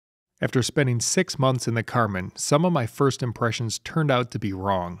After spending 6 months in the Karman, some of my first impressions turned out to be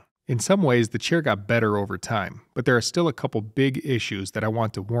wrong. In some ways, the chair got better over time, but there are still a couple big issues that I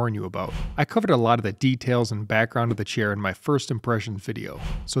want to warn you about. I covered a lot of the details and background of the chair in my first impressions video,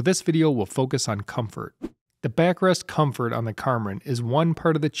 so this video will focus on comfort. The backrest comfort on the Karman is one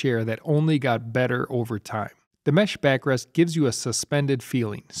part of the chair that only got better over time. The mesh backrest gives you a suspended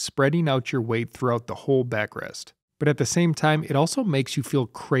feeling, spreading out your weight throughout the whole backrest. But at the same time, it also makes you feel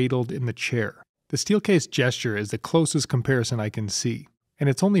cradled in the chair. The Steelcase gesture is the closest comparison I can see, and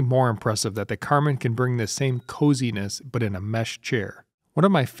it's only more impressive that the Karman can bring the same coziness but in a mesh chair. One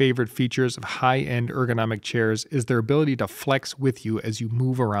of my favorite features of high-end ergonomic chairs is their ability to flex with you as you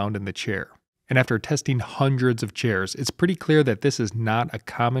move around in the chair. And after testing hundreds of chairs, it's pretty clear that this is not a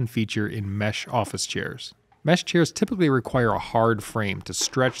common feature in mesh office chairs. Mesh chairs typically require a hard frame to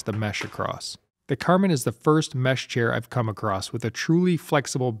stretch the mesh across. The Karman is the first mesh chair I've come across with a truly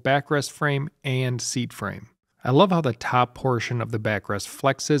flexible backrest frame and seat frame. I love how the top portion of the backrest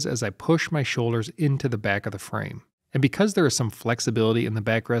flexes as I push my shoulders into the back of the frame. And because there is some flexibility in the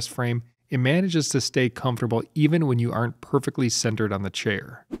backrest frame, it manages to stay comfortable even when you aren't perfectly centered on the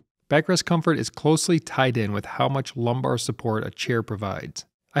chair. Backrest comfort is closely tied in with how much lumbar support a chair provides.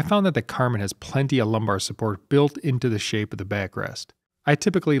 I found that the Karman has plenty of lumbar support built into the shape of the backrest. I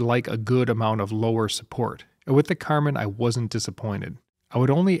typically like a good amount of lower support, and with the Karman I wasn't disappointed. I would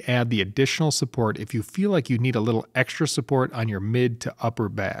only add the additional support if you feel like you need a little extra support on your mid to upper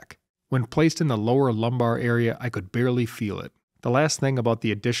back. When placed in the lower lumbar area, I could barely feel it. The last thing about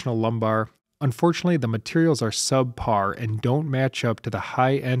the additional lumbar, unfortunately the materials are subpar and don't match up to the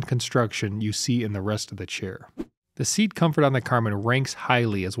high-end construction you see in the rest of the chair. The seat comfort on the Karman ranks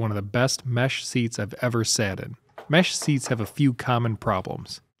highly as one of the best mesh seats I've ever sat in. Mesh seats have a few common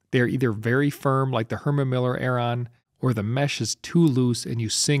problems. They are either very firm like the Herman Miller Aeron, or the mesh is too loose and you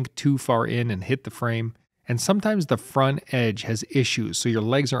sink too far in and hit the frame, and sometimes the front edge has issues so your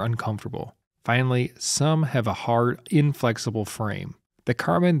legs are uncomfortable. Finally, some have a hard, inflexible frame. The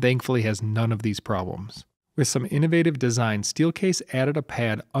Karman thankfully has none of these problems. With some innovative design, Steelcase added a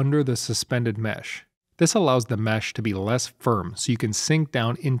pad under the suspended mesh. This allows the mesh to be less firm so you can sink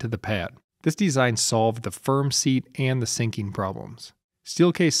down into the pad. This design solved the firm seat and the sinking problems.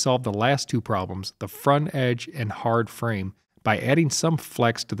 Steelcase solved the last two problems, the front edge and hard frame, by adding some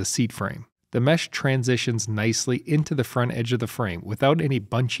flex to the seat frame. The mesh transitions nicely into the front edge of the frame without any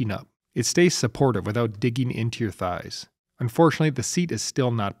bunching up. It stays supportive without digging into your thighs. Unfortunately, the seat is still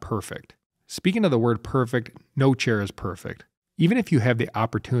not perfect. Speaking of the word perfect, no chair is perfect. Even if you have the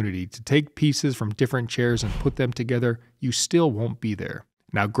opportunity to take pieces from different chairs and put them together, you still won't be there.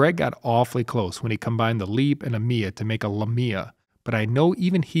 Now, Greg got awfully close when he combined the Leap and a Mia to make a Lamia, but I know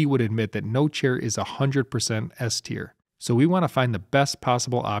even he would admit that no chair is 100% S tier, so we want to find the best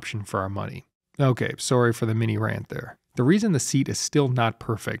possible option for our money. Okay, sorry for the mini rant there. The reason the seat is still not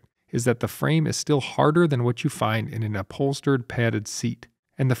perfect is that the frame is still harder than what you find in an upholstered padded seat,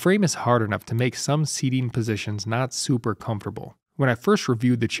 and the frame is hard enough to make some seating positions not super comfortable. When I first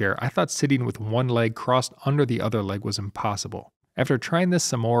reviewed the chair, I thought sitting with one leg crossed under the other leg was impossible. After trying this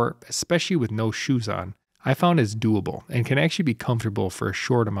some more, especially with no shoes on, I found it's doable and can actually be comfortable for a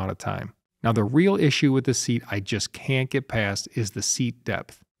short amount of time. Now the real issue with the seat I just can't get past is the seat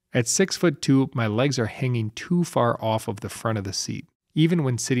depth. At 6'2", my legs are hanging too far off of the front of the seat. Even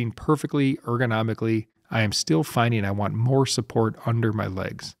when sitting perfectly ergonomically, I am still finding I want more support under my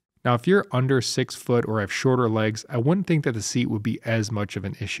legs. Now if you're under 6 foot or have shorter legs, I wouldn't think that the seat would be as much of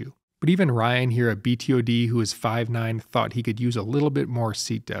an issue. But even Ryan here at BTOD, who is 5'9", thought he could use a little bit more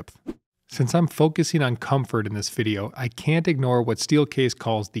seat depth. Since I'm focusing on comfort in this video, I can't ignore what Steelcase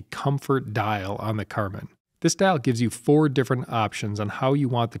calls the comfort dial on the Karman. This dial gives you 4 different options on how you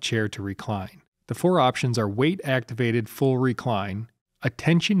want the chair to recline. The 4 options are weight-activated full recline, a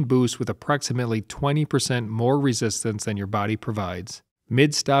tension boost with approximately 20% more resistance than your body provides,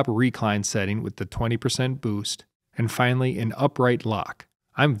 mid-stop recline setting with the 20% boost, and finally an upright lock.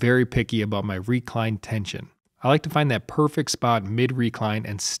 I'm very picky about my recline tension. I like to find that perfect spot mid-recline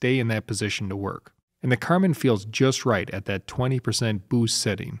and stay in that position to work. And the Karman feels just right at that 20% boost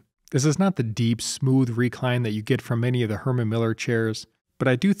setting. This is not the deep, smooth recline that you get from many of the Herman Miller chairs, but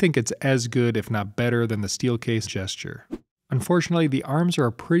I do think it's as good if not better than the Steelcase gesture. Unfortunately, the arms are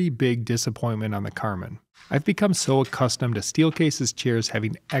a pretty big disappointment on the Karman. I've become so accustomed to Steelcase's chairs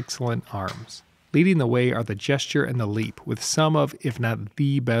having excellent arms. Leading the way are the Gesture and the Leap, with some of, if not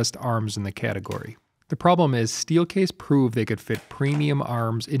the best arms in the category. The problem is, Steelcase proved they could fit premium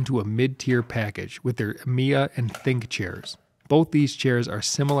arms into a mid-tier package with their Mia and Think chairs. Both these chairs are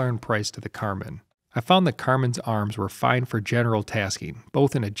similar in price to the Karman. I found that Karman's arms were fine for general tasking,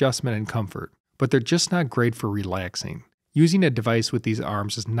 both in adjustment and comfort, but they're just not great for relaxing. Using a device with these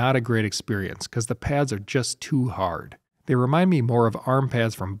arms is not a great experience because the pads are just too hard. They remind me more of arm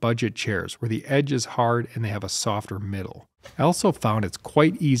pads from budget chairs where the edge is hard and they have a softer middle. I also found it's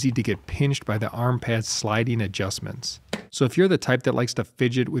quite easy to get pinched by the arm pad's sliding adjustments. So if you're the type that likes to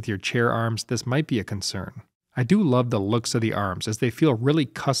fidget with your chair arms, this might be a concern. I do love the looks of the arms as they feel really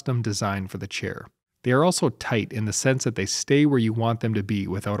custom designed for the chair. They are also tight in the sense that they stay where you want them to be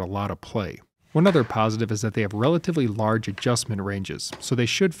without a lot of play. One other positive is that they have relatively large adjustment ranges, so they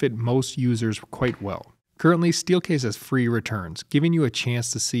should fit most users quite well. Currently, Steelcase has free returns, giving you a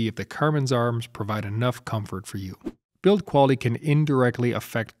chance to see if the Karman's arms provide enough comfort for you. Build quality can indirectly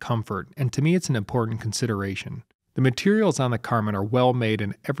affect comfort, and to me it's an important consideration. The materials on the Karman are well made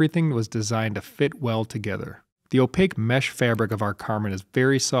and everything was designed to fit well together. The opaque mesh fabric of our Karman is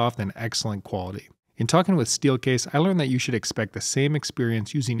very soft and excellent quality. In talking with Steelcase, I learned that you should expect the same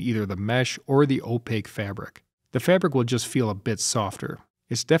experience using either the mesh or the opaque fabric. The fabric will just feel a bit softer.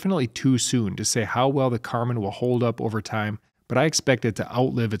 It's definitely too soon to say how well the Karman will hold up over time, but I expect it to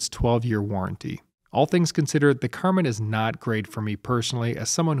outlive its 12-year warranty. All things considered, the Karman is not great for me personally as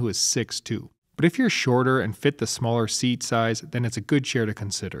someone who is 6'2". But if you're shorter and fit the smaller seat size, then it's a good chair to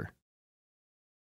consider.